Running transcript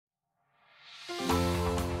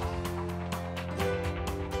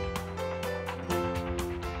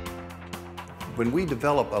When we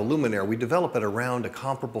develop a luminaire, we develop it around a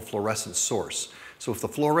comparable fluorescent source. So if the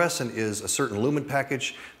fluorescent is a certain lumen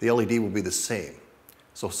package, the LED will be the same.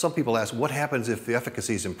 So some people ask, what happens if the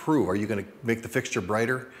efficacies improve? Are you going to make the fixture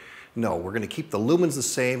brighter? No, we're going to keep the lumens the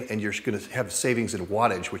same, and you're going to have savings in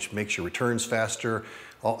wattage, which makes your returns faster.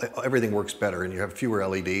 Everything works better, and you have fewer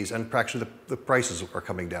LEDs, and actually the prices are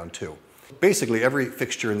coming down too. Basically, every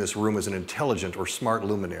fixture in this room is an intelligent or smart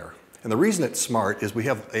luminaire. And the reason it's smart is we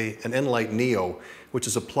have an Nlight Neo, which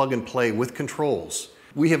is a plug and play with controls.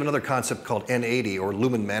 We have another concept called N80, or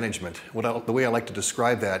lumen management. The way I like to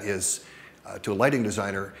describe that is, to a lighting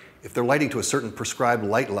designer, if they're lighting to a certain prescribed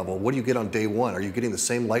light level, what do you get on day one? Are you getting the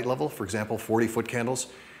same light level, for example, 40-foot candles?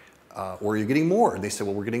 Or are you getting more? And they say,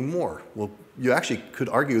 well, we're getting more. Well, you actually could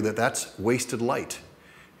argue that that's wasted light.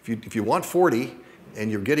 If you want 40 and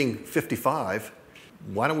you're getting 55,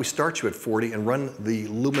 why don't we start you at 40 and run the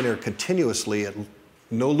luminaire continuously at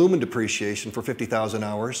no lumen depreciation for 50,000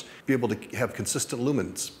 hours, be able to have consistent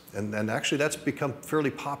lumens. And actually that's become fairly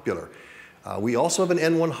popular. We also have an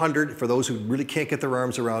N100 for those who really can't get their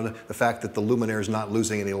arms around the fact that the luminaire is not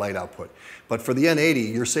losing any light output. But for the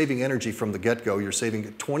N80, you're saving energy from the get-go. You're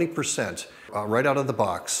saving 20% right out of the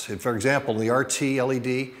box. And for example, in the RT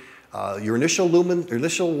LED, your initial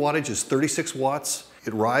wattage is 36 watts.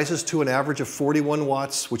 It rises to an average of 41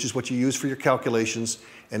 watts, which is what you use for your calculations,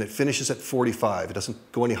 and it finishes at 45. It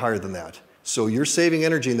doesn't go any higher than that. So you're saving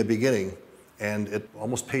energy in the beginning, and it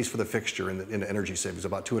almost pays for the fixture in energy savings,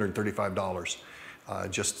 about $235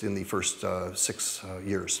 just in the first 6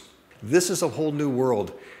 years. This is a whole new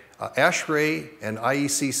world. ASHRAE and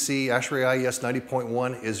IECC, ASHRAE IES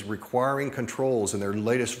 90.1 is requiring controls in their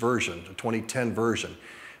latest version, the 2010 version.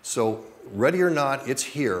 So ready or not, it's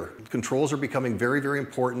here. Controls are becoming very, very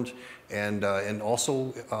important, and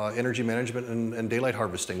also energy management and daylight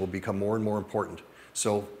harvesting will become more and more important.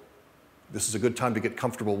 So this is a good time to get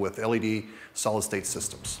comfortable with LED solid-state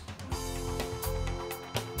systems.